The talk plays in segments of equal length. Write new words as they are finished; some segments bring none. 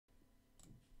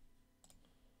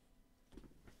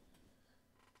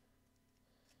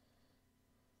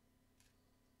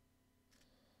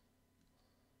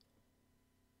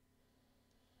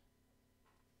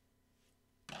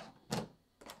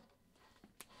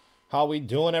How we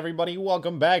doing, everybody?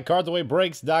 Welcome back.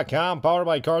 CardsAwayBreaks.com, powered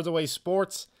by Cards Away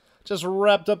Sports. Just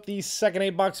wrapped up the second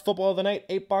 8-box football of the night,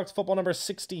 8-box football number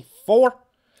 64.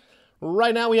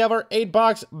 Right now, we have our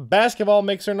 8-box basketball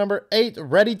mixer number 8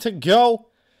 ready to go.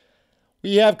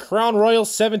 We have Crown Royal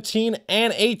 17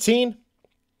 and 18.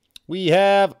 We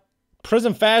have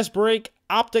Prism Fast Break,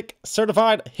 Optic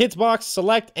Certified, Hitsbox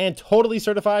Select, and Totally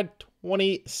Certified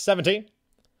 2017.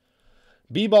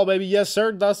 B-ball, baby. Yes,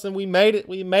 sir. Dustin, we made it.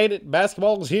 We made it.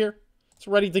 Basketball is here. It's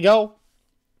ready to go.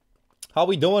 How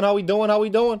we doing? How we doing? How we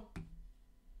doing?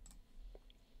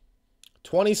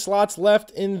 20 slots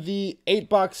left in the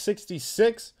 8-box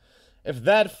 66. If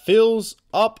that fills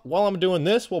up while I'm doing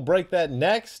this, we'll break that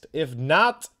next. If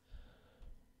not,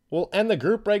 we'll end the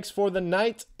group breaks for the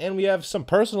night, and we have some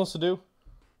personals to do.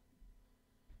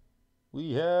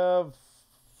 We have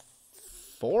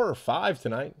 4 or 5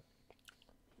 tonight.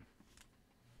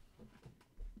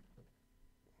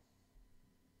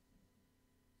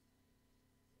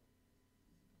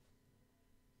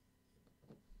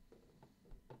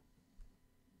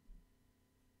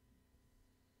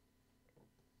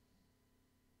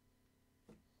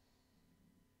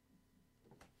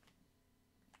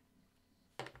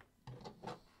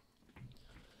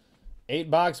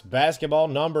 Eight-box basketball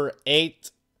number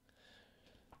 8.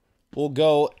 We'll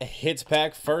go hits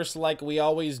pack first like we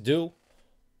always do.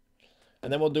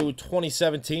 And then we'll do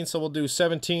 2017. So we'll do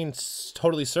 17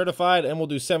 totally certified and we'll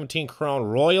do 17 Crown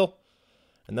Royal.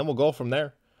 And then we'll go from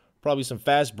there. Probably some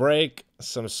fast break,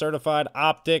 some certified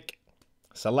optic,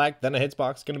 select, then a hits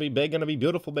box. Gonna be big, gonna be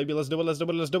beautiful, baby. Let's do it, let's do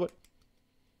it, let's do it.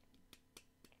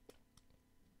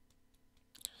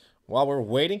 While we're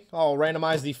waiting, I'll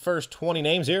randomize the first 20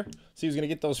 names here. See who's going to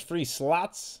get those free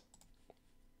slots.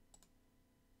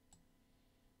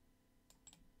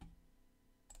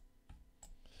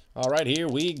 All right, here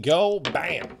we go.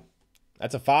 Bam.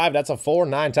 That's a 5. That's a 4.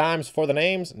 9 times for the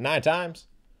names. 9 times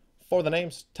for the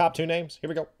names. Top 2 names. Here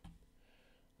we go.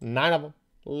 9 of them.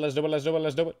 Let's do it. Let's do it.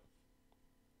 Let's do it.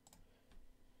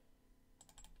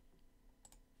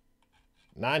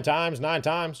 9 times. 9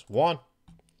 times. 1,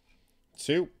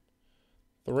 2,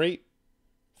 3,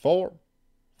 4,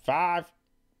 5.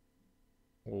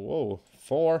 Whoa,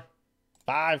 4,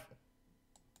 5,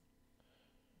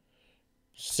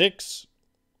 6,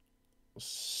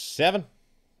 7,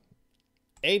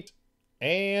 8,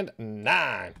 and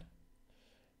 9.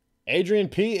 Adrian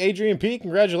P,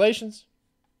 congratulations.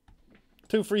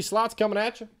 2 free slots coming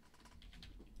at you.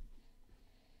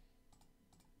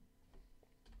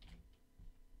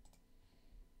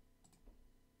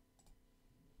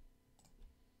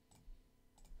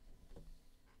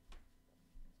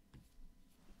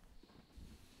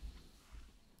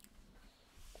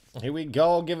 Here we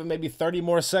go. I'll give it maybe 30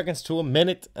 more seconds to a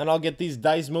minute, and I'll get these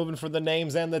dice moving for the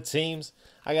names and the teams.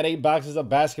 I got 8 boxes of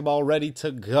basketball ready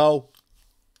to go.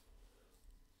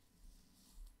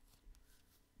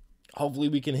 Hopefully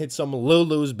we can hit some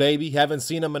Lulus, baby. Haven't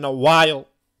seen them in a while.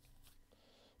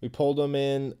 We pulled them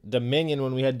in Dominion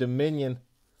when we had Dominion,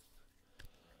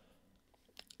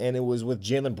 and it was with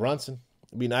Jalen Brunson.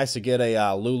 It'd be nice to get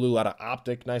a Lulu out of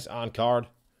Optic. Nice on card.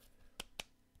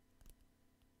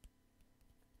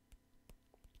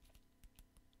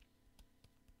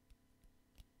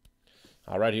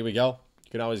 All right, here we go.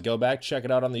 You can always go back, check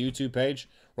it out on the YouTube page.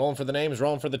 Rolling for the names,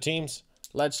 rolling for the teams.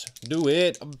 Let's do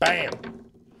it. Bam.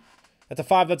 That's a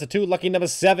 5, that's a 2. Lucky number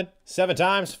 7. 7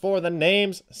 times for the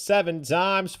names, 7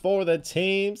 times for the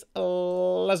teams.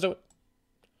 Let's do it.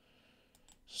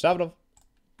 7 of them.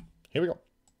 Here we go.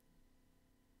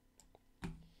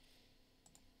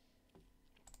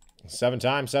 7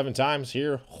 times, 7 times.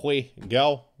 Here we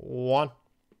go. 1,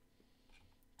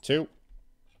 2,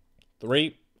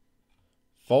 3,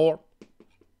 4,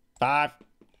 5,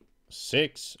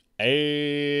 6,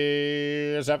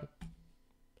 8, 7.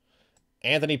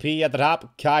 Anthony P at the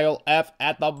top. Kyle F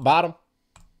at the bottom.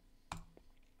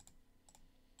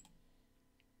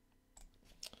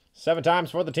 7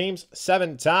 times for the teams.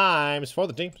 7 times for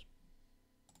the teams.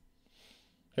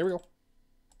 Here we go.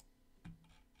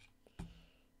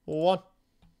 1,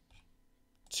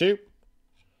 2,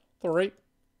 3,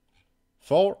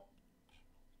 4,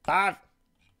 5,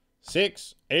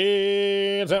 6,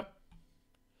 and 7.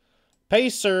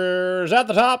 Pacers at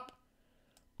the top.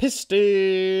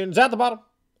 Pistons at the bottom.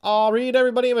 I'll read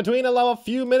everybody in between. Allow a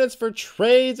few minutes for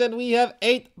trades, and we have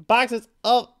 8 boxes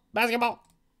of basketball.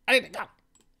 Ready to go.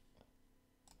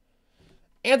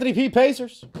 Anthony P.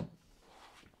 Pacers.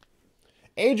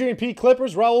 Adrian P.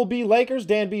 Clippers. Raul B. Lakers.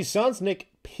 Dan B. Suns. Nick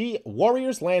P.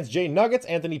 Warriors. Lance J. Nuggets.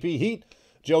 Anthony P. Heat.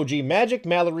 Joe G. Magic.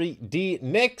 Mallory D.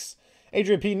 Knicks.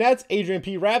 Adrian P. Nets, Adrian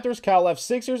P. Raptors, Kyle F.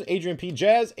 Sixers, Adrian P.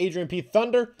 Jazz, Adrian P.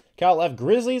 Thunder, Kyle F.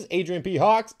 Grizzlies, Adrian P.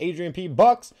 Hawks, Adrian P.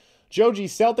 Bucks, Joe G.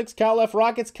 Celtics, Kyle F.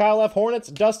 Rockets, Kyle F. Hornets,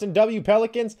 Dustin W.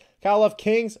 Pelicans, Kyle F.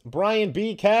 Kings, Brian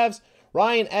B. Cavs,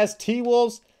 Ryan S.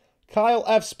 T-Wolves, Kyle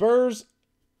F. Spurs,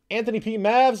 Anthony P.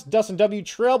 Mavs, Dustin W.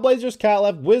 Trailblazers, Kyle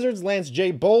F. Wizards, Lance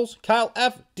J. Bulls, Kyle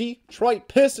F. Detroit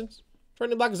Pistons.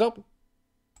 Trading block is open.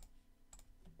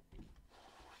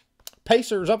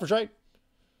 Pacers up for trade.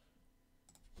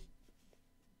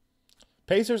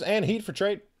 Pacers and Heat for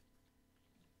trade.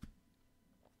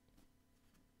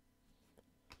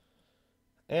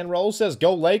 And Raul says,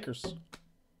 go Lakers.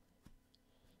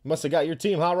 Must have got your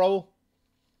team, huh, Raul?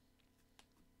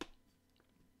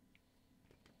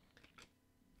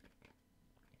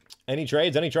 Any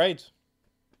trades? Any trades?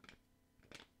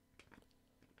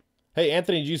 Hey,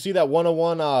 Anthony, did you see that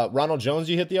 101 Ronald Jones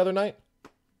you hit the other night?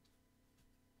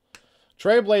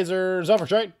 Trailblazers up for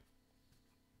trade.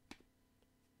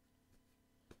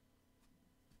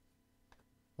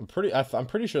 I'm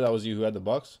pretty sure that was you who had the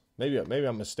Bucks. Maybe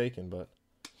I'm mistaken, but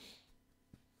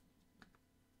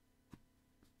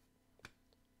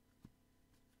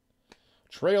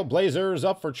Trailblazers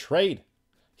up for trade.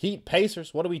 Heat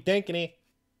Pacers. What are we thinking here?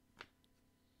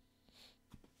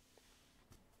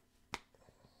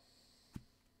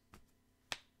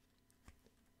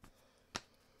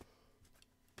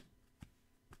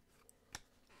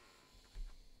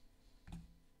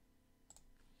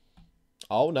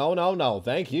 Oh, no, no, no.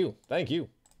 Thank you. Thank you.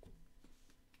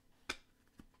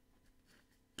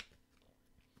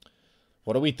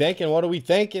 What are we thinking? What are we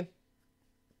thinking?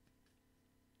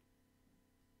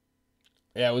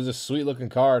 Yeah, it was a sweet-looking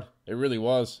card. It really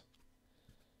was.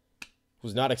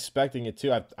 Was not expecting it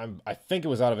to. I think it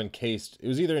was out of encased. It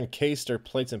was either encased or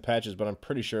plates and patches, but I'm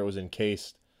pretty sure it was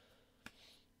encased.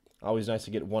 Always nice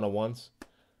to get 101s.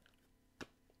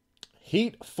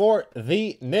 Heat for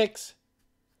the Knicks.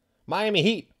 Miami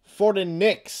Heat for the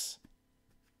Knicks.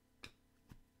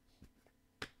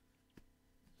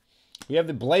 We have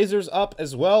the Blazers up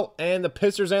as well, and the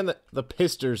Pistons and the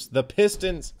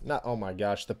Pistons. Not, oh my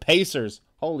gosh, the Pacers.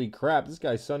 Holy crap, this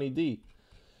guy's Sonny D.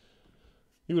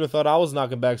 You would have thought I was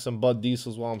knocking back some Bud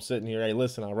Diesels while I'm sitting here. Hey,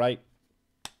 listen, all right?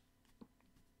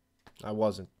 I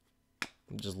wasn't.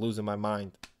 I'm just losing my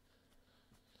mind.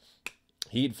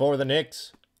 Heat for the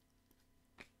Knicks.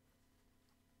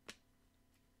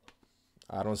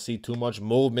 I don't see too much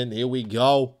movement. Here we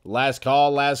go. Last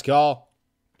call, last call.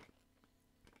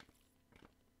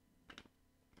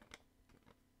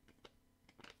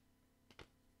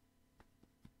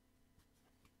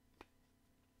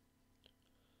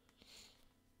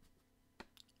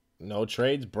 No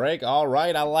trades break. All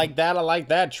right, I like that. I like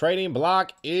that. Trading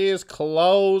block is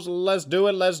closed. Let's do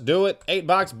it. Let's do it.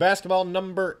 8-box basketball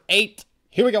number 8.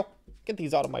 Here we go. Get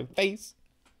these out of my face.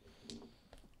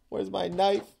 Where's my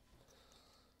knife?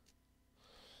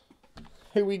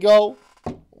 Here we go.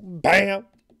 Bam.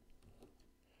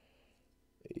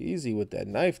 Easy with that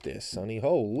knife there, Sonny.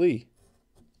 Holy.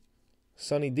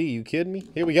 Sonny D, you kidding me?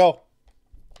 Here we go.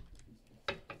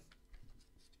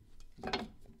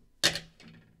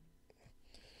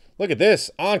 Look at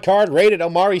this. On card rated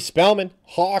Omari Spellman.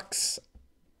 Hawks.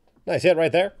 Nice hit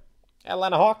right there.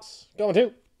 Atlanta Hawks. Going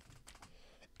to.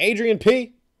 Adrian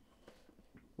P.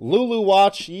 Lulu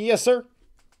Watch. Yes, sir.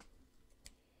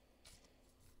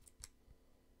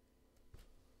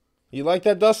 You like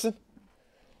that, Dustin?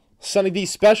 Sonny D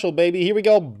special, baby. Here we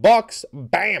go. Bucks.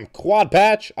 Bam. Quad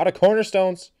patch out of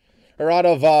Cornerstones. Or out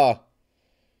of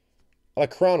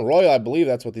Crown Royal, I believe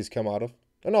that's what these come out of.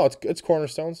 Oh, no, it's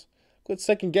Cornerstones. Quit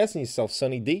second guessing yourself,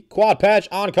 Sonny D. Quad patch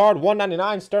on card,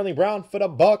 $1.99. Sterling Brown for the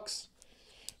Bucks.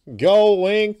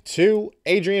 Going to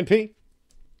Adrian P.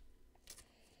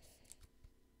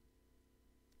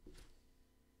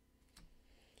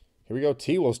 Here we go.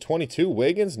 T-Wolves 22.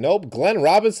 Wiggins. Nope. Glenn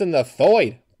Robinson the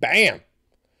Thoid. Bam.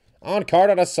 On card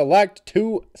out of Select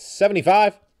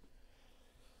 275.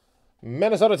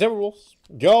 Minnesota Timberwolves.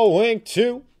 Going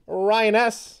to Ryan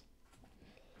S.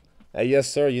 Hey, yes,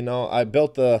 sir. You know, I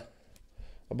built a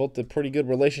pretty good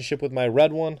relationship with my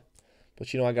red one.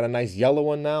 But, you know, I got a nice yellow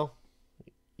one now.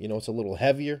 You know, it's a little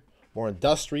heavier, more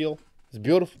industrial. It's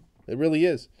beautiful. It really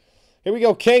is. Here we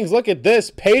go, Kings. Look at this.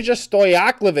 Peja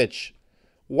Stojakovic.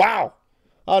 Wow.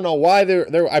 I don't know why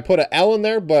I put an L in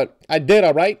there, but I did,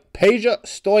 all right. Peja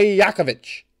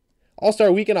Stojakovic.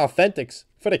 All-Star Weekend Authentics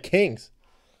for the Kings.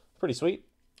 Pretty sweet.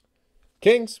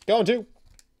 Kings going to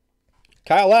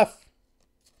Kyle F.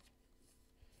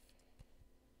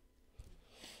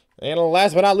 And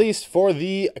last but not least, for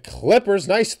the Clippers,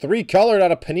 nice 3-colored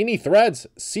out of Panini Threads,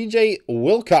 C.J.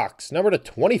 Wilcox, number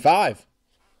 /25.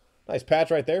 Nice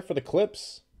patch right there for the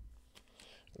Clips.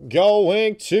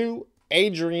 Going to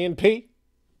Adrian P.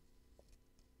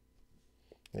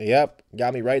 Yep,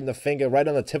 got me right in the finger, right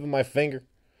on the tip of my finger.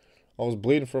 I was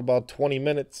bleeding for about 20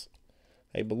 minutes.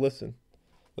 Hey, but listen,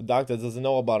 the doctor doesn't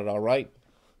know about it, all right?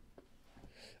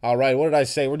 All right, what did I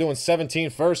say? We're doing 17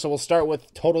 first, so we'll start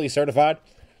with Totally Certified.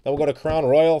 Then we'll go to Crown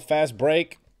Royal, Fast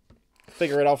Break.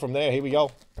 Figure it out from there. Here we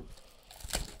go.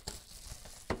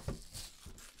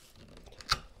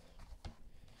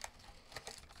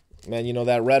 Man, you know,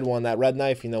 that red one, that red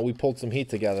knife, you know, we pulled some heat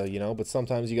together, you know, but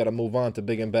sometimes you got to move on to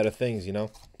big and better things, you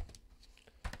know.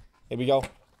 Here we go.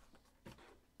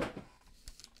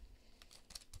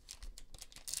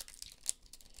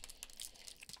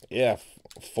 Yeah,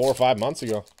 4 or 5 months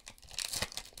ago.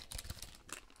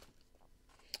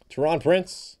 Teron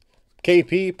Prince,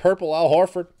 KP, Purple, Al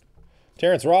Horford,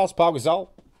 Terrence Ross, Pau Gasol.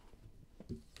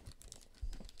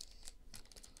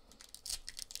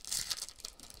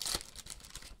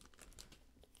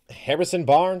 Harrison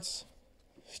Barnes,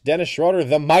 Dennis Schroeder,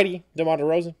 the mighty DeMar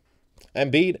DeRozan,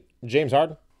 Embiid, James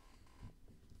Harden.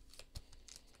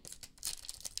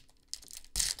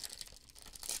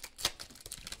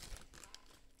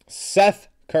 Seth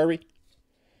Curry.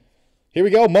 Here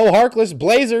we go. Mo Harkless,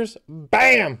 Blazers.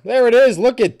 Bam! There it is.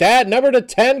 Look at that. Number to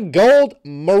 10, gold,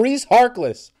 Maurice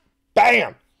Harkless.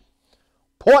 Bam!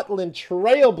 Portland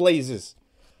Trail Blazers.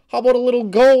 How about a little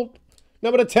gold?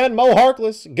 Number to 10, Mo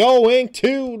Harkless. Going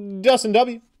to Dustin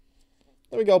W.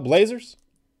 There we go, Blazers.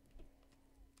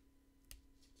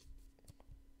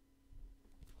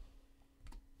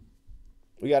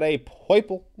 We got a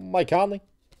Poiple, Mike Conley,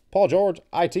 Paul George,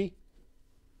 IT.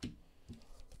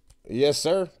 Yes,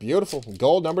 sir. Beautiful.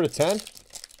 Gold, number to 10.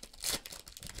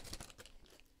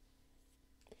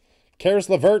 Karis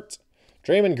LeVert,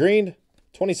 Draymond Green,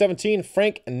 2017,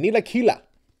 Frank Ntilikina,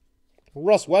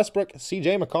 Russ Westbrook,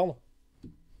 CJ McCollum.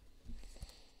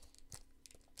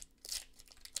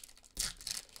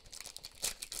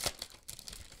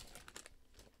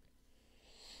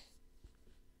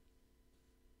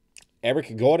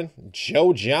 Eric Gordon,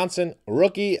 Joe Johnson,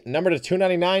 rookie, number to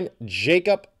 299,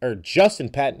 Justin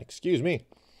Patton, excuse me.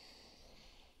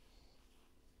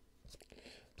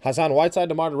 Hassan Whiteside,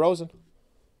 DeMar DeRozan.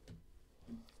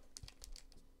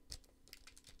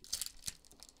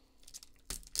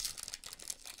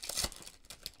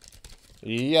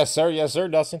 Yes, sir,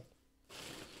 Dustin.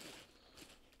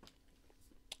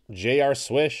 J.R.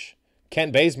 Swish,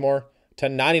 Kent Bazemore, to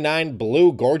 99,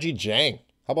 blue, Gorgie Jang.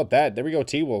 How about that? There we go,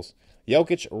 T-Wolves.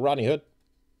 Jokic, Rodney Hood.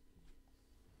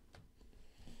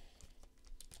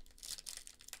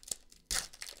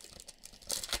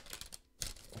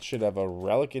 Should have a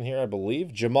relic in here, I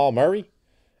believe. Jamal Murray.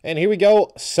 And here we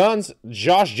go. Suns,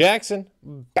 Josh Jackson.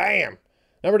 Bam.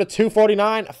 Number to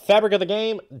 249, fabric of the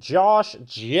game, Josh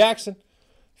Jackson.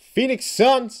 Phoenix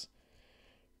Suns.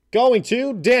 Going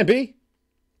to Dan B.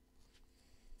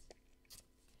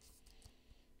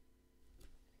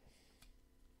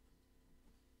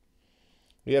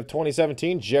 We have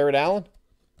 2017, Jared Allen.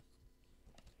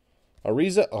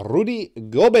 Ariza, Rudy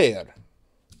Gobert.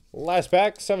 Last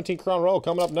pack, 17 Crown Royal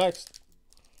coming up next.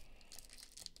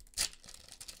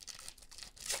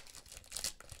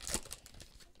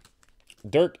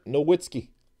 Dirk Nowitzki.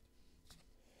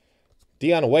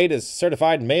 Dion Waiters,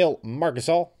 certified male, Marc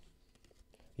Gasol.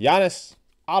 Giannis,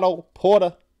 Otto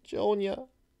Porter Jr.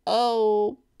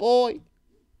 Oh, boy.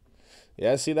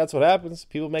 Yeah, see, that's what happens.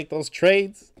 People make those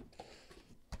trades.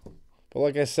 But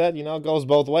like I said, you know, it goes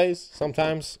both ways.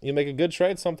 Sometimes you make a good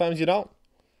trade, sometimes you don't.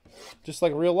 Just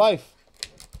like real life.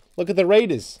 Look at the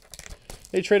Raiders.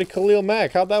 They traded Khalil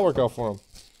Mack. How'd that work out for them?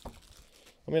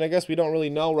 I mean, I guess we don't really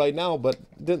know right now, but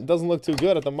it doesn't look too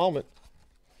good at the moment.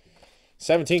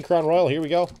 17 Crown Royal. Here we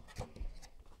go.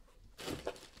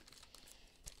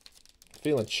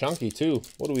 Feeling chunky, too.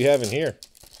 What do we have in here?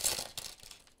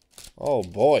 Oh,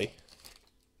 boy.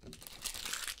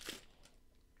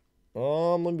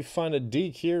 Let me find a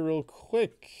deke here real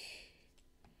quick.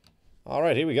 All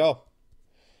right, here we go.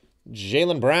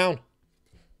 Jaylen Brown.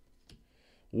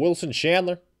 Wilson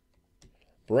Chandler.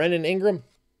 Brandon Ingram.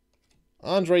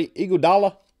 Andre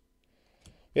Iguodala.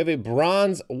 We have a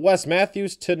bronze Wes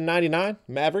Matthews to 99.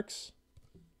 Mavericks.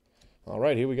 All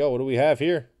right, here we go. What do we have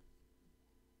here?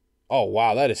 Oh,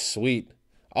 wow, that is sweet.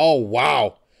 Oh,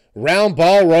 wow. Round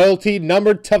ball royalty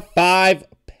numbered to 5.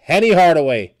 Penny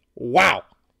Hardaway. Wow.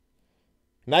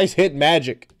 Nice hit,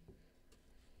 Magic.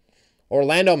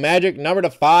 Orlando Magic, number to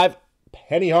 5.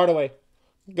 Penny Hardaway.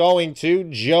 Going to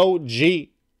Joe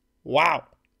G. Wow.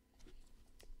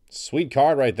 Sweet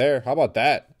card right there. How about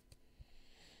that?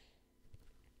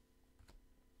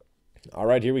 All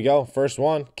right, here we go. First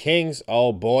one, Kings.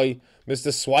 Oh, boy. Mr.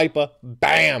 Swiper.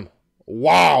 Bam.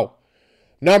 Wow.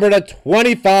 Number to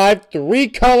 25,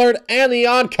 3-colored, and the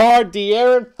on-card,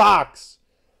 De'Aaron Fox.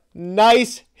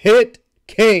 Nice hit,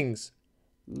 Kings.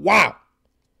 Wow.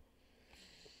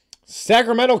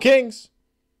 Sacramento Kings.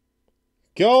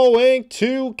 Going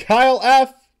to Kyle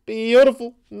F.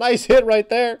 Beautiful. Nice hit right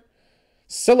there.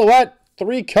 Silhouette,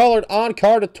 3-colored,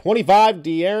 on-card to 25,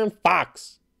 De'Aaron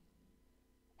Fox.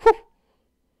 Whew.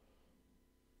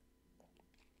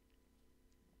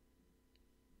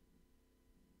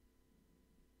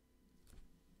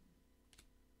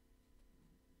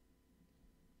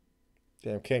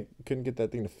 Damn, couldn't get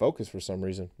that thing to focus for some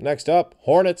reason. Next up,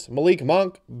 Hornets, Malik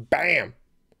Monk. Bam.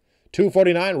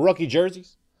 249 rookie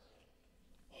jerseys.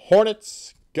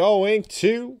 Hornets going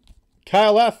to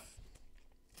Kyle F.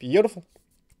 Beautiful.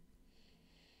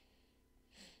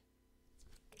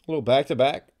 A little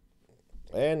back-to-back.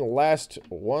 And last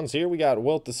ones here, we got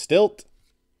Wilt the Stilt.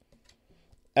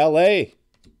 L.A.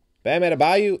 Bam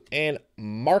Adebayo and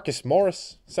Marcus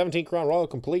Morris. 17 Crown Royal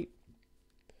complete.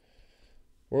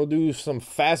 We'll do some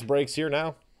fast breaks here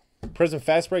now. Prism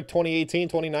Fast Break 2018,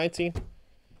 2019.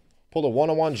 Pulled a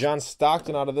one-on-one John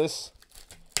Stockton out of this.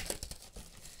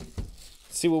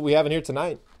 Let's see what we have in here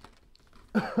tonight.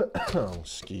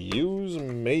 Excuse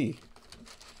me.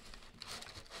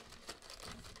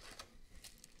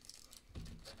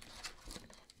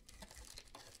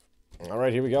 All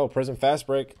right, here we go. Prism Fast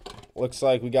Break. Looks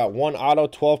like we got 1 auto,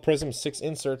 12 prism, 6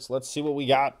 inserts. Let's see what we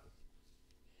got.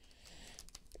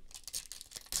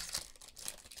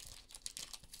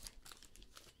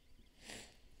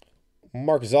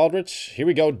 Marcus Aldridge. Here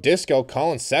we go. Disco.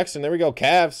 Colin Sexton. There we go.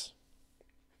 Cavs.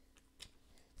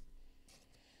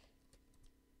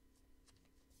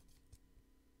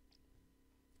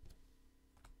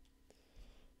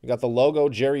 We got the logo.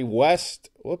 Jerry West.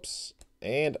 Whoops.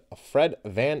 And Fred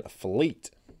Van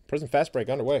Fleet. Prism Fast Break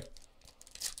underway.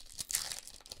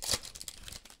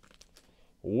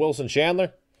 Wilson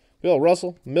Chandler. Bill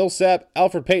Russell. Millsap.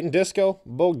 Alfred Payton Disco.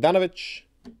 Bogdanovich.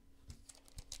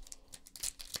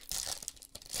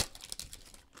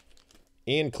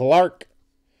 Ian Clark,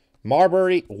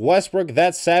 Marbury, Westbrook,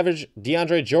 That's Savage,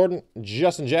 DeAndre Jordan,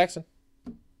 Justin Jackson.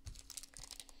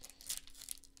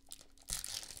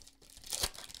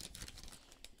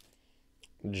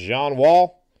 John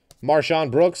Wall, Marshawn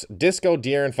Brooks, Disco,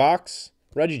 De'Aaron Fox,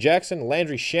 Reggie Jackson,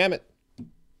 Landry Shamet.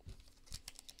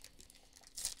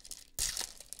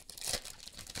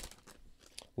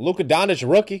 Luka Doncic,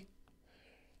 rookie.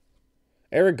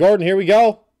 Eric Gordon, here we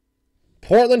go.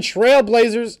 Portland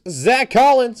Trailblazers, Zach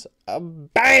Collins.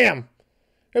 Bam!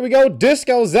 Here we go.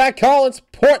 Disco, Zach Collins,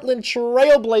 Portland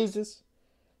Trailblazers.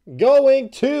 Going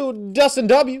to Dustin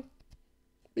W.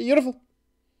 Beautiful.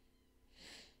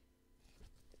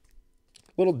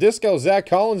 Little Disco, Zach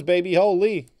Collins, baby.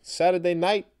 Holy. Saturday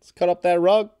night. Let's cut up that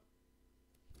rug.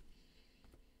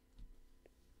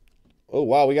 Oh,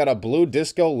 wow. We got a blue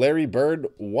Disco, Larry Bird,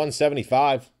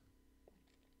 175.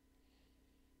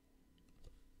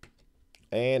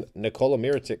 And Nikola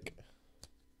Mirotic.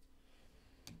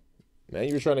 Man,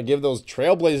 you were trying to give those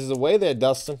Trailblazers away there,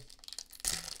 Dustin.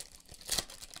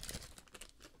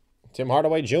 Tim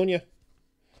Hardaway Jr.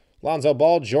 Lonzo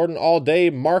Ball, Jordan All-Day,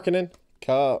 Markkanen,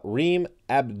 Kareem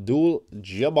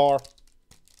Abdul-Jabbar.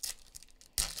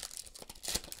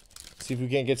 See if we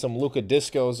can get some Luka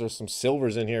Discos or some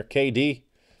silvers in here. KD,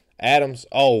 Adams.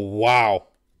 Oh, wow.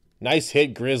 Nice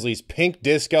hit, Grizzlies. Pink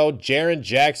Disco, Jaren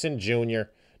Jackson Jr.,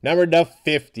 number to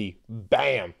 50.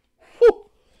 Bam. Whew.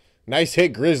 Nice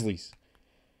hit, Grizzlies.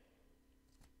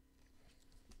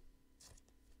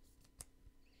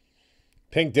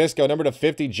 Pink Disco, number to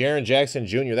 50, Jaren Jackson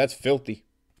Jr. That's filthy.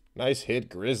 Nice hit,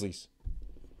 Grizzlies.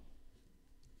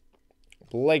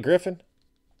 Blake Griffin.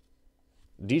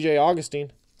 DJ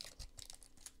Augustine.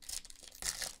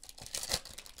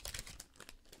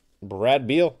 Brad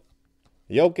Beal.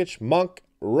 Jokic, Monk,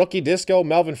 Rookie Disco,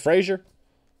 Melvin Frazier.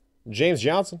 James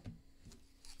Johnson.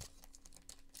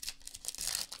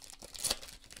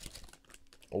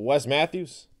 Wes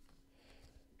Matthews.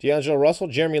 D'Angelo Russell,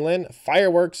 Jeremy Lin,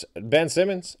 Fireworks, Ben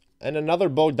Simmons, and another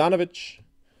Bogdanovich.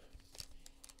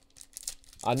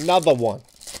 Another one.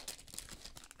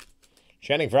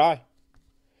 Channing Frye.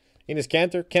 Enes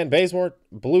Kanter, Kent Bazemore,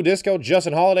 Blue Disco,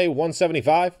 Justin Holiday,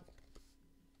 175.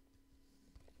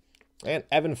 And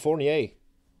Evan Fournier.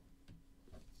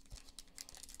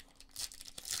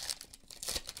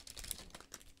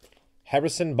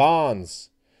 Harrison Bonds.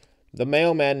 The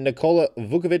Mailman, Nikola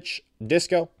Vukovic,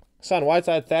 Disco. Hassan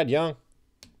Whiteside, Thad Young.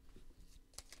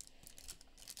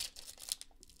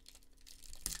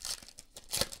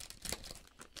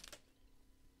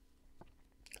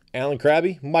 Alan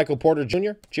Krabby, Michael Porter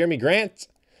Jr., Jeremy Grant,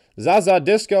 Zaza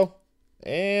Disco,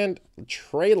 and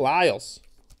Trey Lyles.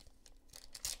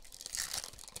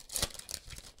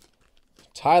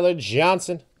 Tyler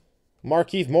Johnson,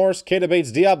 Markeith Morris, Keita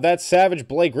Bates-Diop, That's Savage,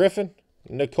 Blake Griffin,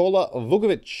 Nikola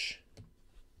Vukovic.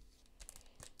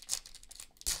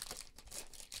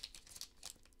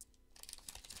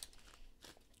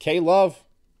 K. Love,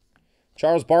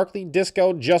 Charles Barkley,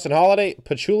 Disco, Justin Holiday,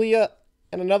 Pachulia,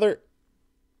 and another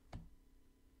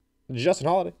Justin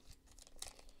Holiday.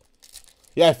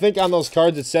 Yeah, I think on those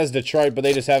cards it says Detroit, but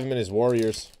they just have him in his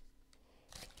Warriors.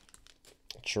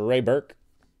 Trey Burke,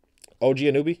 OG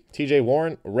Anunoby, TJ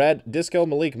Warren, Red, Disco,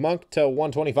 Malik Monk to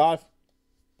 125.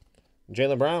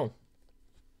 Jaylen Brown.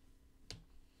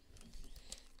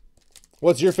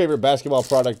 What's your favorite basketball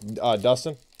product,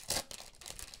 Dustin?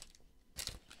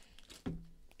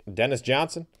 Dennis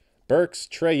Johnson, Burks,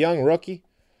 Trae Young, rookie.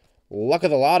 Luck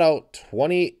of the Lotto,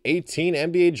 2018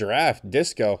 NBA Draft,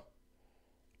 Disco.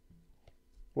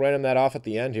 Random that off at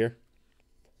the end here.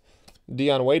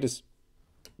 Dion Waiters.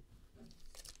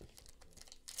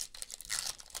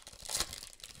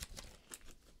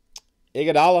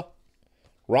 Iguodala,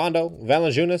 Rondo,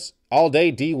 Valanciunas, All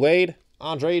Day, D. Wade,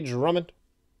 Andre Drummond.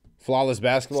 Flawless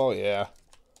basketball, yeah.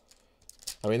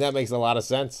 I mean, that makes a lot of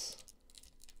sense.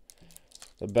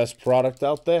 The best product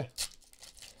out there.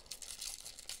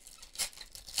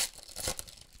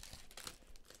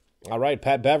 All right,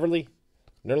 Pat Beverly,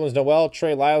 Nerlens Noel,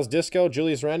 Trey Lyles, Disco,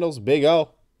 Julius Randle's, Big O.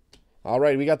 All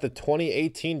right, we got the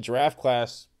 2018 draft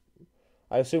class.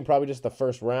 I assume probably just the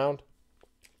first round.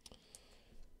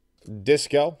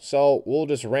 Disco. So we'll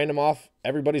just random off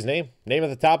everybody's name. Name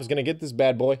at the top is going to get this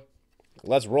bad boy.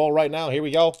 Let's roll right now. Here we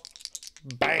go.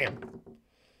 Bam.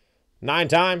 9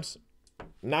 times.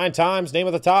 9 times. Name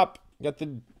at the top. Got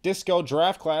the Disco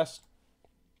draft class.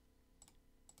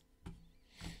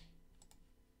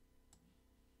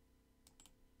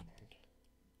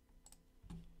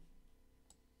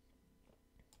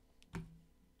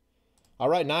 All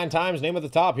right, 9 times. Name at the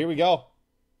top. Here we go.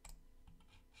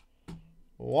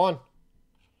 1,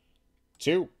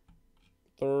 2,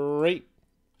 3,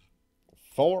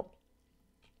 4,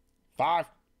 5,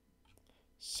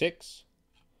 6,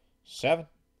 7,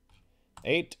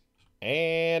 8,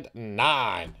 and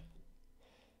 9.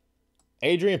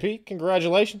 Adrian P.,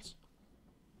 congratulations.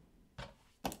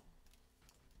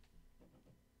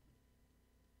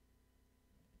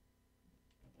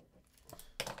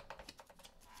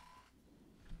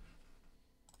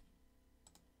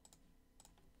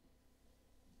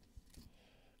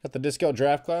 Got the Disco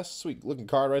draft class. Sweet looking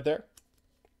card right there.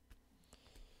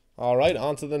 All right,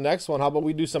 on to the next one. How about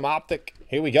we do some Optic?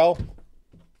 Here we go.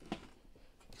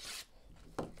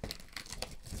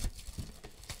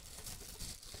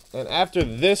 And after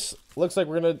this, looks like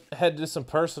we're going to head to some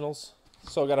personals.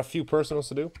 So I got a few personals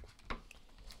to do.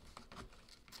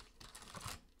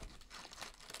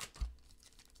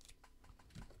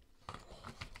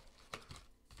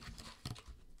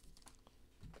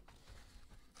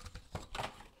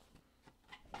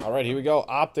 All right, here we go.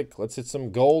 Optic. Let's hit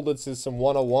some gold. Let's hit some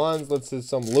 101s. Let's hit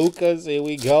some Lucas. Here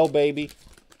we go, baby.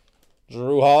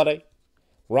 Drew Holiday.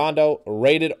 Rondo,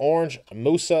 rated orange.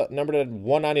 Musa, numbered at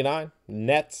 199.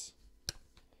 Nets.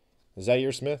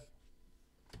 Zaire Smith.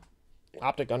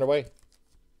 Optic underway.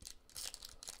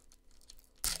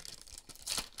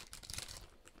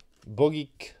 Boogie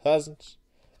Cousins.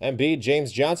 Embiid,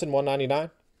 James Johnson,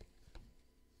 199.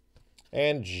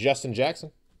 And Justin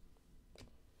Jackson.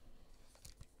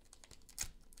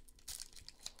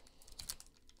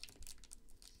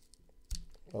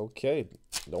 Okay,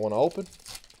 don't want to open.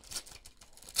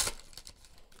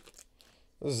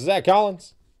 This is Zach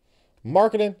Collins.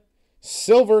 Marketing.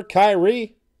 Silver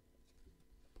Kyrie.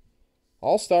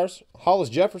 All-Stars. Hollis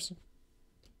Jefferson.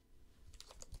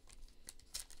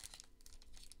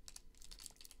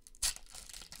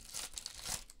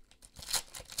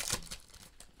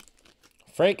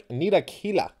 Frank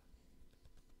Ntilikina.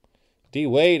 D.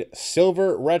 Wade.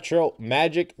 Silver Retro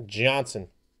Magic Johnson.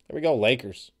 There we go,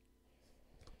 Lakers.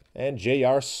 And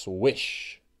J.R.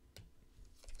 Swish.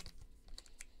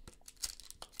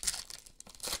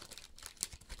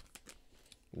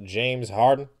 James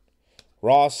Harden.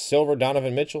 Ross, Silver,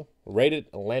 Donovan Mitchell. Rated,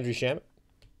 Landry Shamet.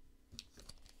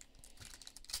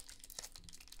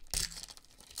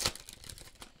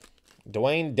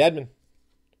 Dwayne Dedman.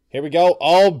 Here we go.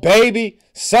 Oh, baby.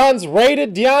 Suns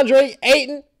rated DeAndre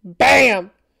Ayton.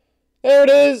 Bam. There it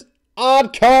is. On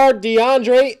card,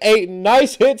 DeAndre Ayton.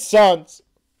 Nice hit, Suns.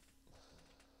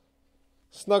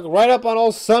 Snuck right up on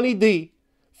old Sonny D.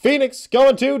 Phoenix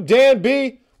going to Dan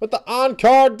B with the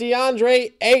on-card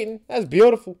DeAndre Ayton. That's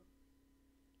beautiful.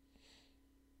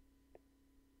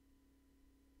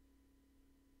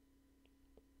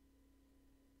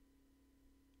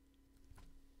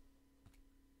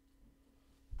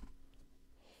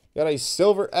 Got a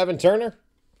silver Evan Turner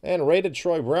and rated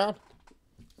Troy Brown.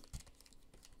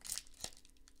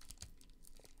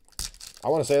 I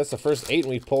want to say that's the first 8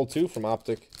 we've pulled too from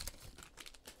Optic.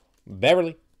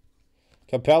 Beverly,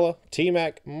 Capella,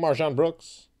 T-Mac, Marshawn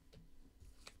Brooks.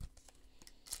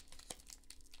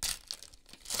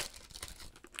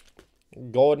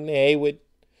 Gordon Haywood,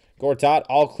 Gortat,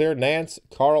 all clear, Nance,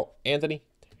 Carl Anthony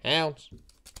Towns.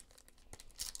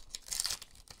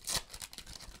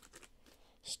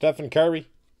 Stephen Curry,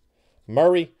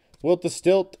 Murray, Wilt the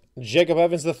Stilt, Jacob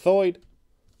Evans the Thoid.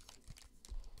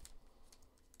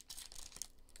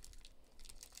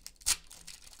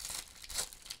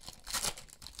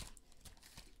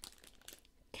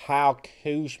 Kyle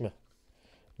Kuzma,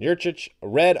 Nurkic,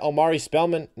 red, Omari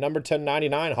Spellman, number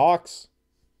 1099, Hawks.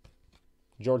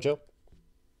 George Hill.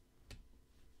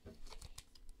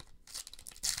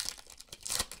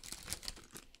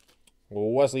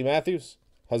 Wesley Matthews,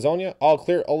 Hazonia, all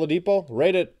clear, Oladipo,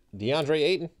 rated, DeAndre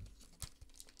Ayton.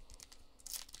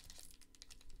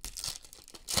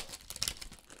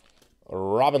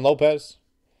 Robin Lopez,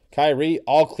 Kyrie,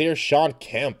 all clear, Sean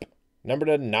Kemp, number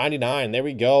to 99. There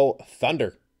we go,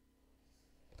 Thunder.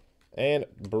 And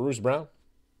Bruce Brown.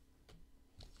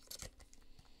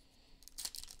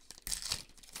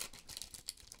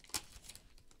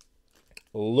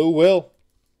 Lou Will,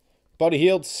 Buddy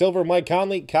Hield, silver, Mike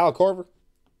Conley, Kyle Korver.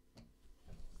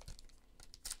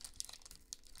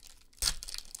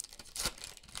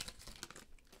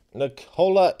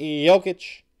 Nikola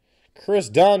Jokic, Chris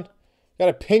Dunn, got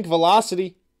a pink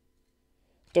velocity.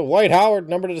 Dwight Howard,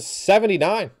 number to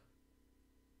 79.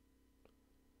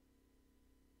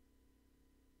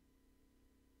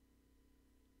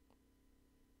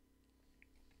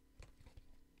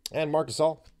 And Marcus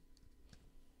All.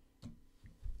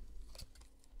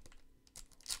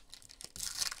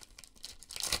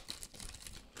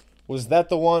 Was that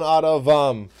the one out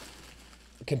of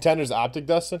Contenders Optic,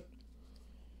 Dustin?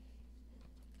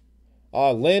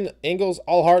 Lynn, Ingles,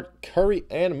 Allhart, Curry,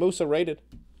 and Musa rated.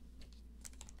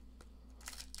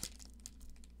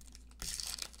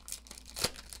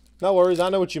 No worries, I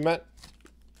know what you meant.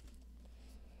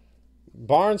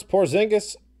 Barnes,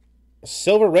 Porzingis,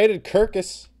 silver rated,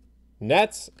 Kirkus,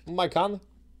 Nets, Mike Conley.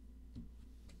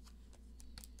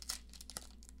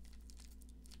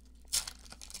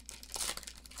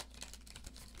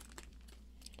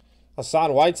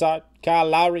 Hassan Whiteside, Kyle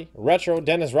Lowry, retro,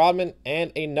 Dennis Rodman,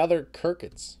 and another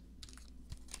Kirkitz.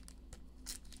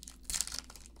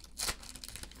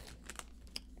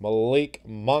 Malik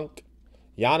Monk,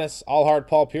 Giannis, Allhard,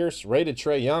 Paul Pierce, rated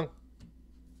Trae Young.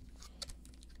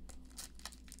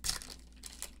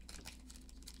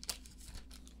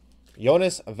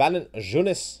 Jonas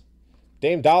Valanciunas,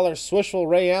 Dame Dollar, Swishful,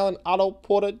 Ray Allen, Otto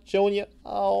Porter Jr.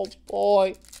 Oh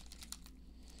boy.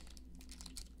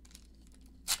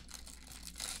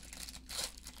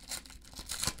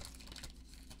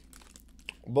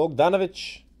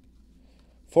 Bogdanovich,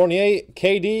 Fournier,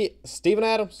 KD, Steven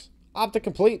Adams, Optic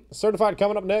complete, certified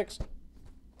coming up next.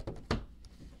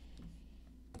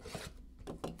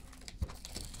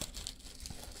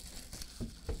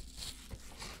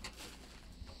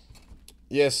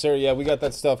 Yes, sir. Yeah, we got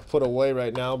that stuff put away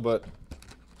right now, but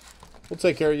we'll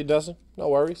take care of you, Dustin. No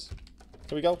worries.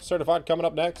 Here we go. Certified coming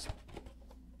up next.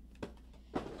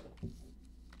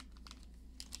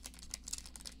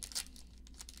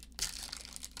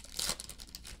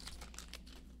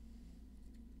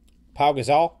 Pau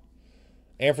Gasol,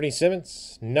 Anthony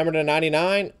Simmons, number to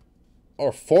 99,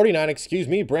 or 49, excuse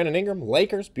me, Brandon Ingram,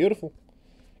 Lakers, beautiful.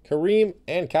 Kareem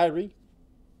and Kyrie.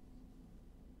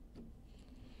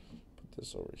 Put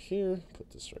this over here, put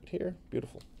this right here,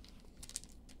 beautiful.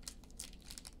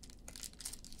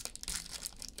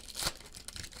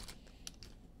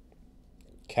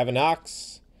 Kevin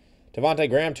Knox, Devontae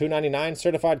Graham, 299,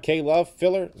 certified K Love,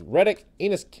 filler, Redick,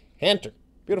 Enes Kanter,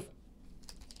 beautiful.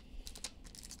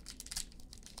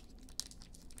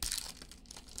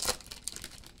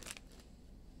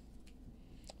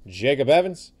 Jacob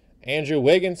Evans, Andrew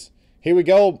Wiggins. Here we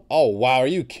go. Oh, wow. Are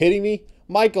you kidding me?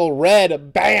 Michael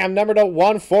Redd. Bam. Number to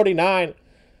 149.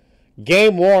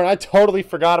 Game worn. I totally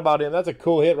forgot about him. That's a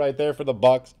cool hit right there for the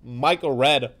Bucks. Michael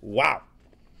Redd. Wow.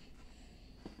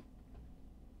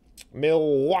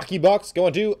 Milwaukee Bucks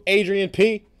going to Adrian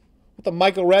P. with the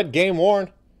Michael Redd game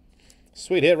worn.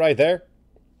 Sweet hit right there.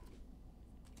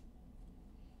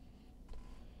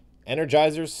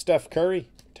 Energizers, Steph Curry.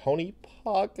 Tony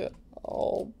Parker.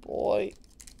 Oh, boy.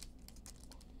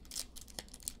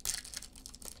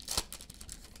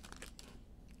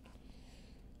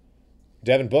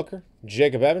 Devin Booker,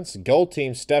 Jacob Evans, Gold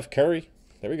Team, Steph Curry.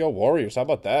 There we go, Warriors. How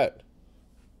about that?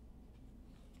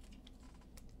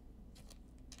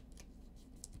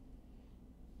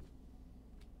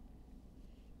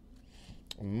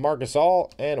 Marcus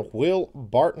All, and Will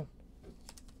Barton.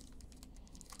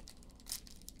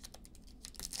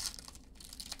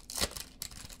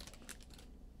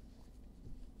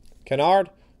 Kennard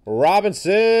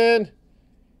Robinson.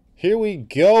 Here we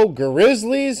go.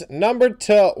 Grizzlies, number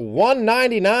to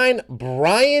 199,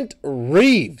 Bryant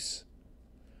Reeves.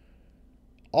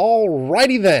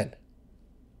 Alrighty then.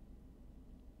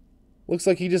 Looks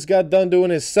like he just got done doing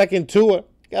his second tour.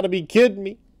 Gotta be kidding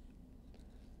me.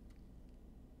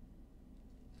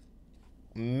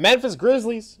 Memphis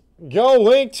Grizzlies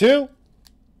going to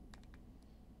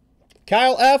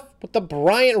Kyle F. with the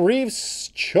Bryant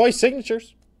Reeves choice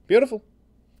signatures. Beautiful.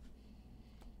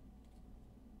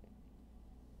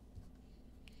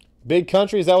 Big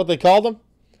Country, is that what they called him?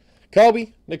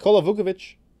 Kobe, Nikola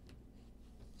Vukovic.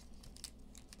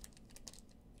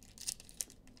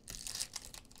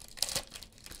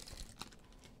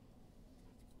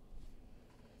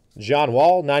 John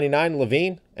Wall, 99,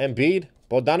 Levine, Embiid,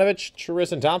 Bogdanovic,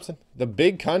 Tristan Thompson. The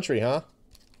Big Country, huh?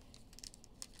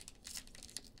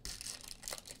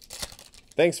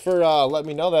 Thanks for letting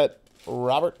me know that,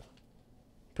 Robert.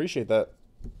 Appreciate that.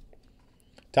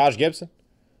 Taj Gibson,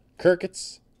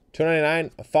 Kirkitz,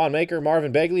 299, Thon Maker,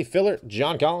 Marvin Bagley, Filler,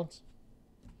 John Collins.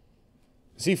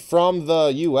 Is he from the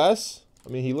U.S.? I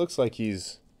mean, he looks like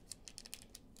he's...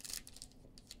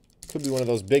 Could be one of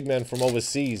those big men from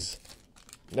overseas.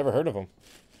 Never heard of him.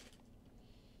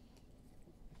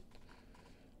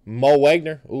 Mo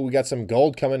Wagner. Ooh, we got some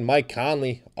gold coming. Mike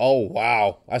Conley. Oh,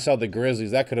 wow. I saw the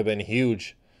Grizzlies. That could have been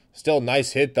huge. Still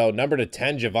nice hit, though. Number to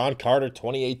 10, Javon Carter,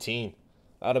 2018.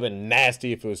 That would have been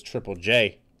nasty if it was Triple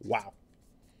J. Wow.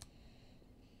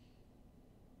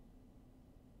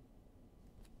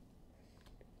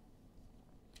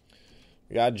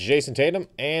 We got Jason Tatum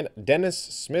and Dennis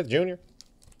Smith Jr.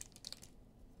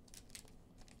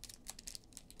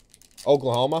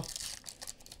 Oklahoma.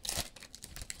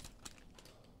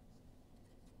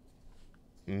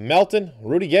 Melton,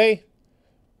 Rudy Gay.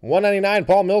 199,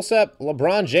 Paul Millsap.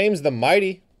 LeBron James the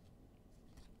Mighty.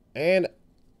 And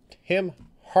Tim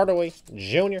Hardaway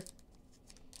Jr.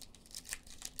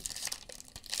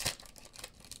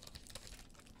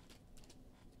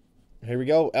 Here we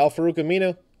go. Al Farouk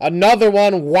Aminu. Another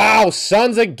one. Wow.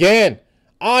 Suns again.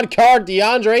 On card,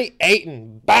 DeAndre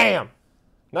Ayton. Bam.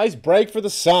 Nice break for the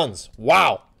Suns.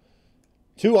 Wow.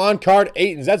 2 on card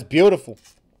Aytons. That's beautiful.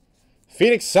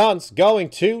 Phoenix Suns going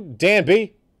to Dan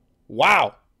B.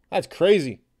 Wow. That's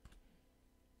crazy.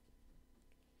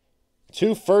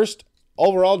 2 first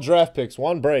overall draft picks.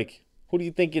 1 break. Who do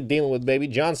you think you're dealing with, baby?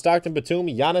 John Stockton, Batum,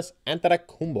 Giannis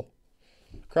Antetokounmpo.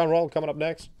 Crown Roll coming up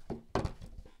next.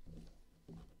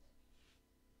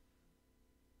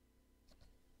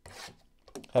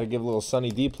 Had to give a little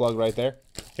Sunny D plug right there.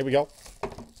 Here we go.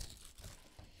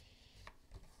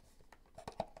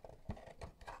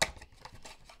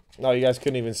 No, you guys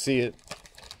couldn't even see it.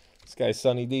 This guy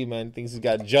Sunny D, man, thinks he's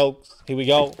got jokes. Here we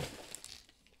go.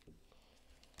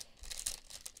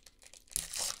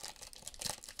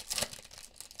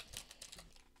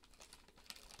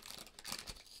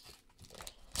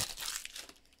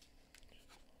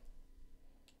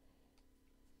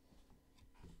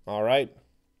 All right.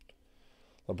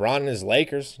 LeBron and his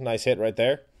Lakers. Nice hit right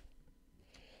there.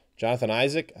 Jonathan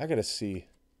Isaac. I got to see.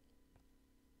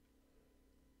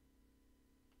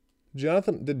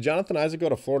 Did Jonathan Isaac go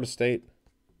to Florida State?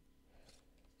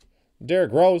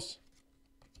 Derrick Rose.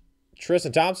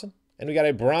 Tristan Thompson. And we got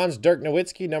a bronze Dirk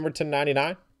Nowitzki, number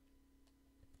 1099.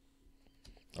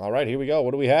 All right, here we go.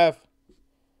 What do we have?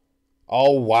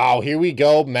 Oh, wow. Here we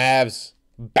go, Mavs.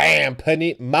 Bam.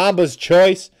 Mamba's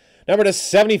choice. Number to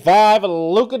 75,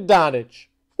 Luka Doncic.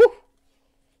 Woo.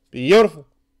 Beautiful.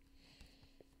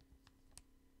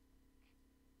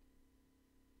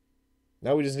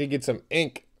 Now we just need to get some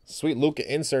ink. Sweet Luka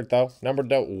insert, though. Number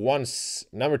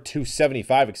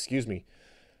 275, excuse me.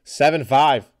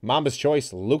 7-5, Mamba's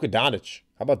choice, Luka Doncic.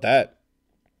 How about that?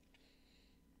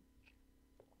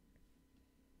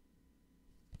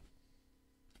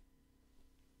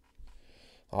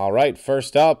 All right,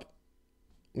 first up,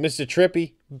 Mr.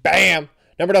 Trippy. Bam!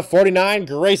 Number to 49,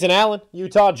 Grayson Allen,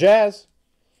 Utah Jazz.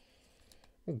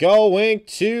 Going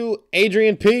to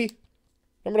Adrian P.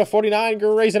 Number to 49,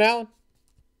 Grayson Allen.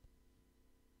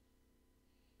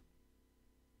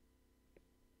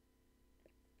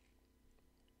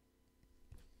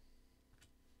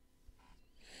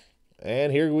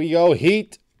 And here we go.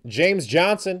 Heat. James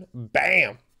Johnson.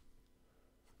 Bam.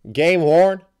 Game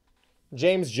worn.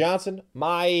 James Johnson.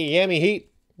 Miami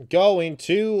Heat. Going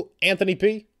to Anthony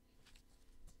P.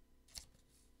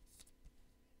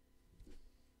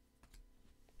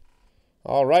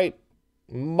 All right.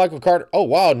 Michael Carter. Oh,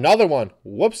 wow, another one.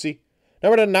 Whoopsie.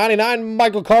 Number to 99,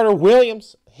 Michael Carter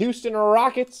Williams, Houston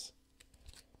Rockets.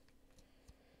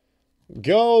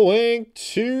 Going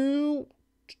to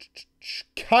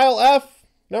Kyle F.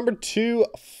 Number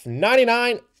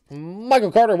 299,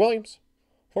 Michael Carter Williams,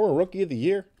 former Rookie of the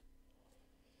Year.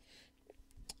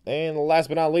 And last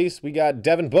but not least, we got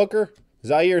Devin Booker,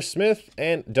 Zaire Smith,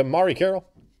 and Damari Carroll.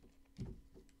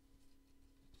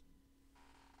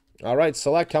 All right,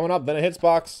 select coming up, then a hits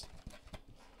box.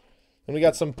 And we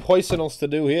got some poisonals to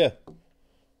do here.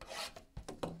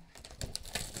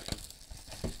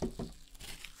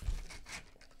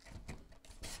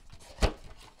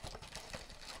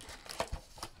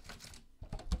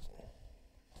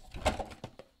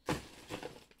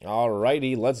 All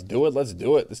righty, let's do it. Let's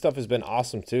do it. This stuff has been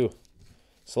awesome too.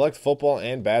 Select football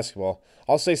and basketball.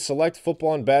 I'll say select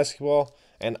football and basketball,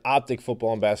 and optic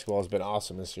football and basketball has been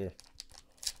awesome this year.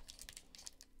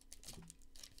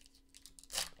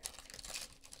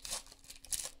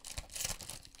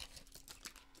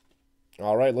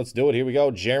 All right, let's do it. Here we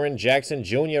go. Jaren Jackson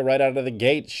Jr. right out of the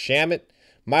gate. Shamet,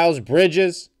 Miles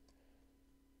Bridges,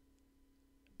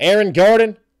 Aaron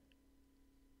Gordon,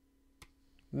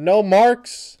 no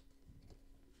marks,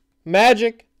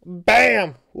 Magic,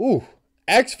 bam. Ooh,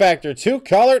 X Factor,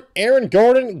 2-colored, Aaron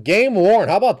Gordon, game worn.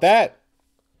 How about that?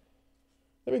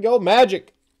 There we go,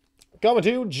 Magic. Coming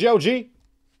to Joe G.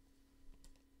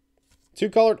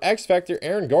 2-colored X Factor,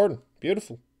 Aaron Gordon.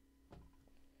 Beautiful.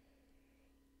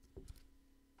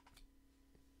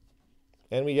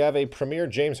 And we have a Premier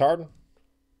James Harden.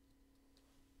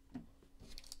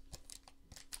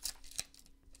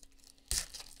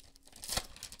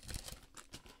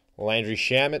 Landry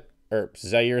Shamet, or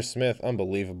Zaire Smith,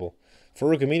 unbelievable.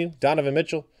 Farouk Aminu, Donovan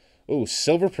Mitchell. Ooh,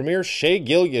 Silver Premier, Shea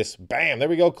Gilgeous. Bam, there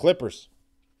we go, Clippers.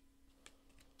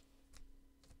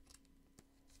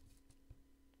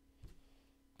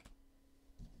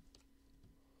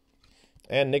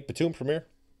 And Nick Batum Premier.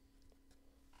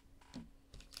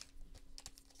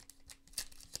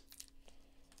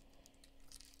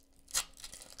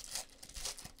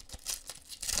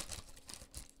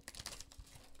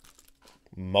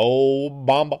 Mo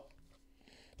Bamba.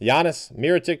 Giannis,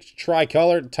 Mirotic,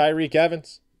 Tricolored, Tyreek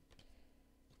Evans.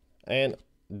 And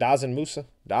Dazin Musa.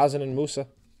 Dazin and Musa.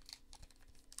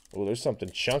 Oh, there's something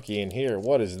chunky in here.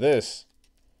 What is this?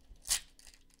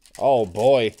 Oh,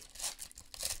 boy.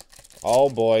 Oh,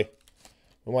 boy.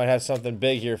 We might have something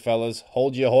big here, fellas.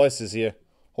 Hold your horses here.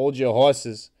 Hold your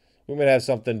horses. We might have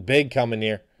something big coming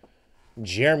here.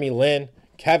 Jeremy Lin,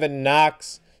 Kevin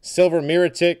Knox, Silver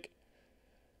Mirotic,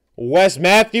 Wes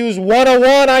Matthews,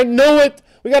 101. I knew it.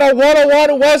 We got a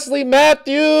 101 Wesley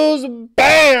Matthews.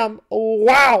 Bam.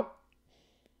 Wow.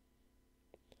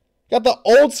 Got the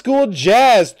old school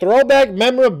Jazz throwback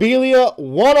memorabilia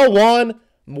 101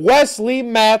 Wesley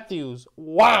Matthews.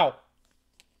 Wow.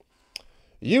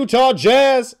 Utah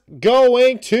Jazz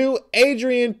going to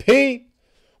Adrian P.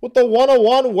 with the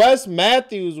 101 Wes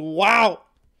Matthews. Wow.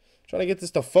 Trying to get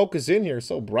this to focus in here. It's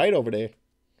so bright over there.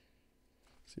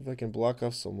 See if I can block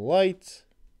off some light.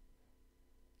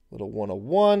 Little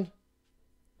 101.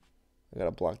 I got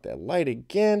to block that light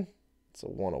again. It's a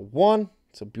 101.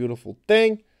 It's a beautiful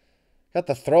thing. Got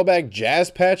the throwback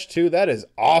Jazz patch too. That is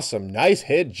awesome. Nice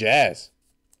hit, Jazz.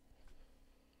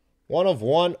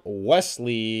 1/1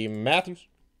 Wesley Matthews.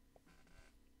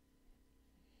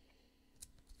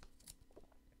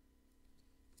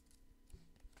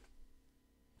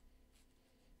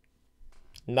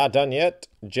 Not done yet.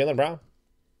 Jaylen Brown.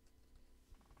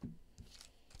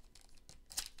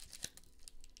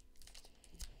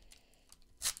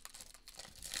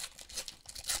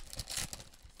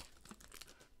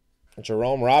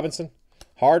 Jerome Robinson,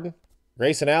 Harden,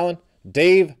 Grayson Allen,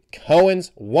 Dave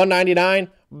Cowens, 199.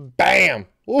 Bam!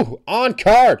 Ooh, on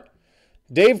card.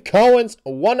 Dave Cowens,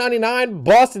 199,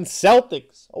 Boston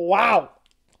Celtics. Wow.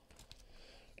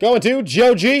 Going to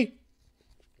Joe G.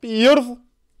 Beautiful.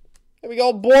 There we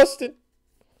go, Boston.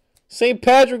 St.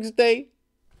 Patrick's Day.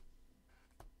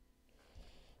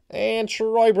 And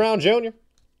Troy Brown Jr.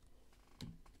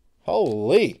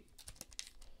 Holy.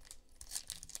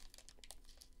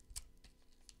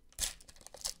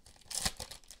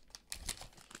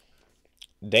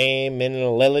 Damian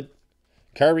Lillard,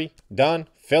 Curry, Dunn,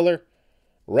 Filler,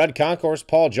 Red Concourse,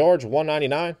 Paul George,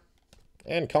 199.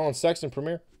 And Colin Sexton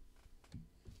Premier.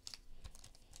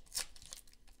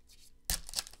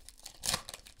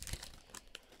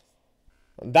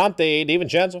 Dante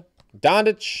DiVincenzo,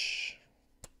 Dondic,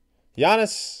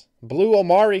 Giannis, Blue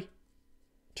Omari,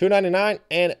 299,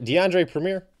 and DeAndre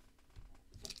Premier.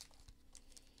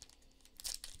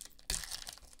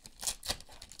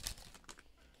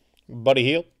 Buddy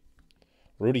Hield,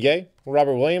 Rudy Gay,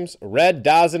 Robert Williams, red,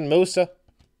 Dazin Musa.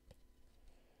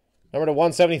 Number to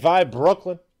 175,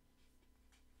 Brooklyn.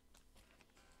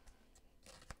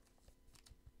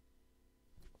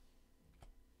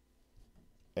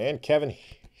 And Kevin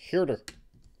Huerter.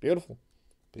 Beautiful.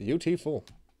 Beautiful.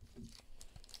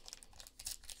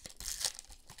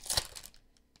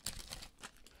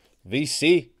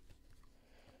 VC.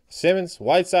 Simmons,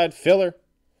 Whiteside, Filler,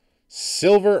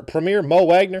 Silver, Premier, Mo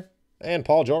Wagner, and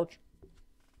Paul George.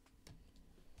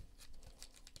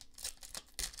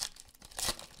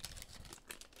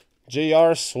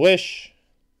 JR, Swish,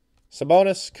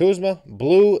 Sabonis, Kuzma,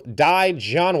 Blue, Dye,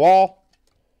 John Wall,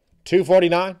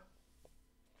 249.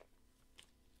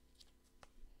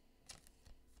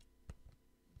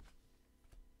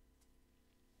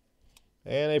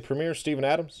 And a Premier, Steven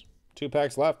Adams. 2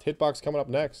 packs left. Hitbox coming up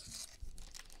next.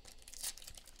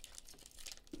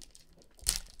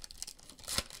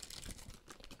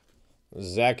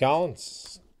 Zach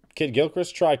Collins, Kid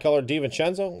Gilchrist, Tricolor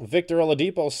DiVincenzo, Victor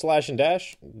Oladipo, Slash and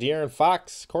Dash, De'Aaron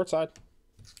Fox, courtside.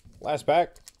 Last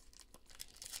pack.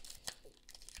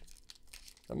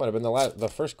 That might have been the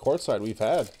first courtside we've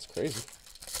had. It's crazy.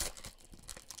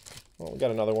 Well, we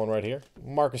got another one right here.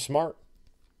 Marcus Smart,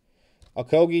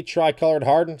 Okogie, Tricolored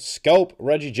Harden, Scope,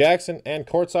 Reggie Jackson, and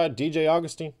courtside DJ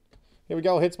Augustine. Here we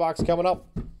go. Hits box coming up.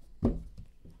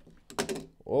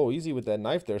 Whoa, easy with that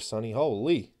knife there, Sonny.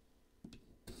 Holy.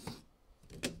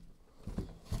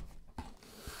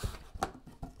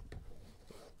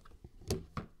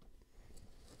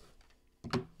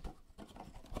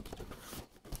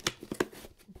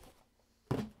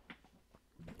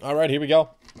 All right, here we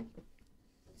go.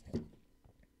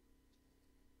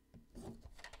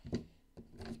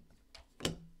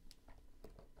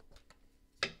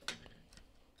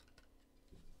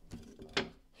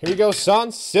 Here we go,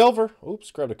 Suns. Silver. Oops,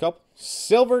 grabbed a couple.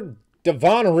 Silver,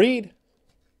 Devon Reed.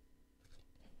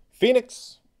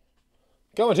 Phoenix.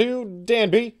 Going to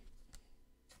Dan B.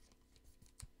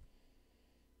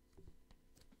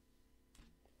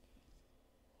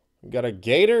 We got a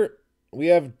Gator. We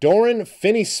have Dorian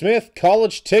Finney-Smith,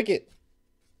 college ticket.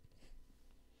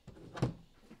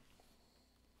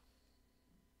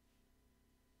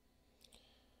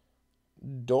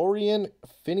 Dorian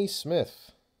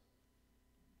Finney-Smith.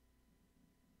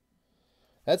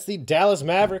 That's the Dallas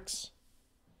Mavericks.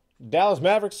 Dallas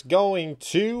Mavericks going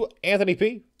to Anthony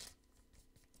P.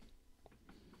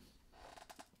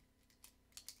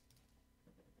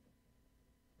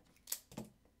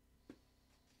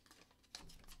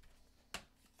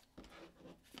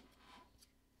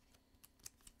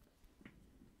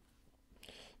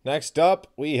 Next up,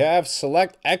 we have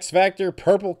Select X Factor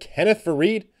Purple Kenneth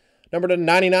Faried, number to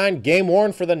 99, game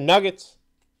worn for the Nuggets.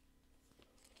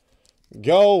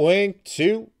 Going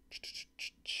to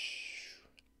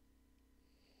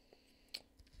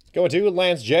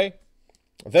Lance J.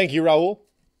 Thank you, Raul.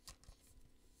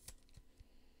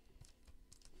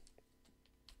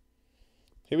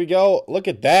 Here we go. Look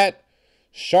at that.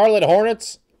 Charlotte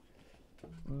Hornets.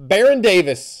 Baron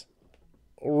Davis.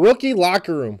 Rookie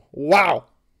locker room. Wow.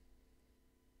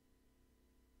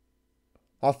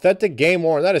 Authentic game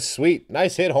worn. That is sweet.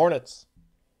 Nice hit, Hornets.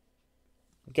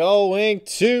 Going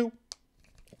to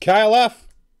Kyle F.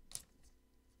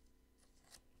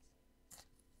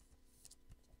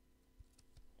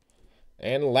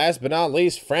 And last but not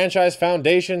least, Franchise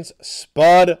Foundations,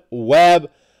 Spud Webb,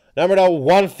 number to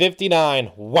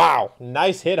 159. Wow.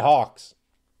 Nice hit, Hawks.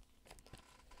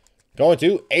 Going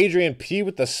to Adrian P.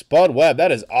 with the Spud Webb.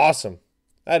 That is awesome.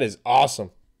 That is awesome.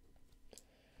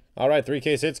 All right,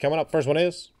 3K hits coming up. First one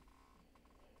is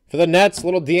for the Nets,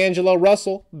 little D'Angelo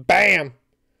Russell. Bam.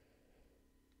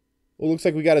 Well, looks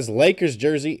like we got his Lakers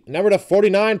jersey. Number to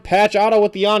 49, patch auto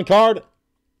with the on-card.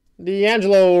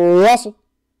 D'Angelo Russell.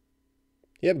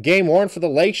 Yep, game worn for the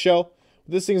Lake Show.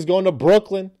 This thing's going to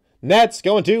Brooklyn. Nets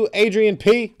going to Adrian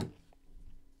P.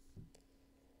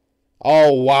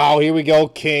 Oh, wow. Here we go,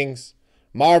 Kings.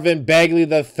 Marvin Bagley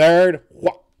III.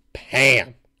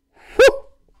 Pam.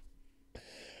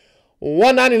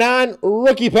 199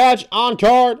 rookie patch on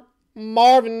card.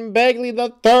 Marvin Bagley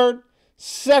III.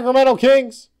 Sacramento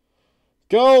Kings.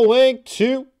 Going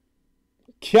to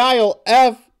Kyle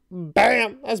F.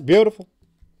 Bam. That's beautiful.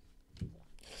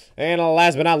 And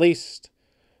last but not least,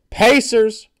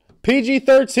 Pacers.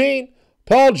 PG-13.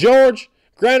 Paul George.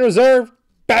 Grand Reserve.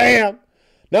 Bam.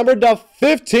 Number to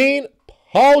 15.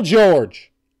 Paul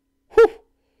George. Whew.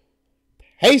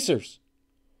 Pacers.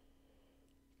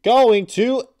 Going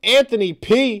to Anthony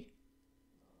P.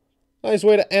 Nice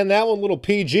way to end that one, little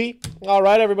PG. All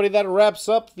right, everybody, that wraps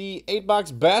up the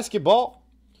 8-box basketball.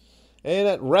 And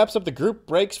that wraps up the group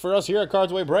breaks for us here at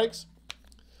Cards Away Breaks.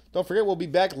 Don't forget, we'll be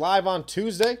back live on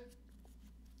Tuesday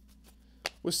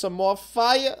with some more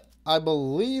fire. I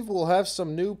believe we'll have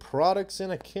some new products in.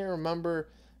 I can't remember.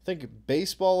 I think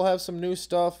baseball will have some new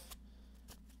stuff.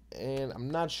 And I'm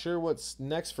not sure what's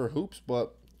next for hoops,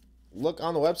 but look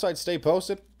on the website. Stay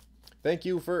posted. Thank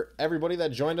you for everybody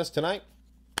that joined us tonight.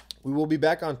 We will be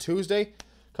back on Tuesday.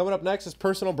 Coming up next is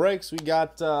Personal Breaks. We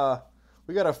got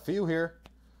a few here.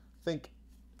 I think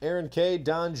Aaron K,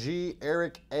 Don G,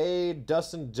 Eric A,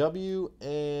 Dustin W,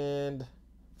 and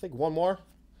I think one more.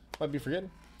 Might be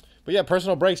forgetting. But yeah,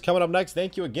 Personal Breaks coming up next.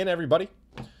 Thank you again, everybody.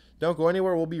 Don't go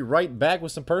anywhere. We'll be right back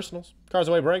with some personals.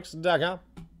 CardsAwayBreaks.com.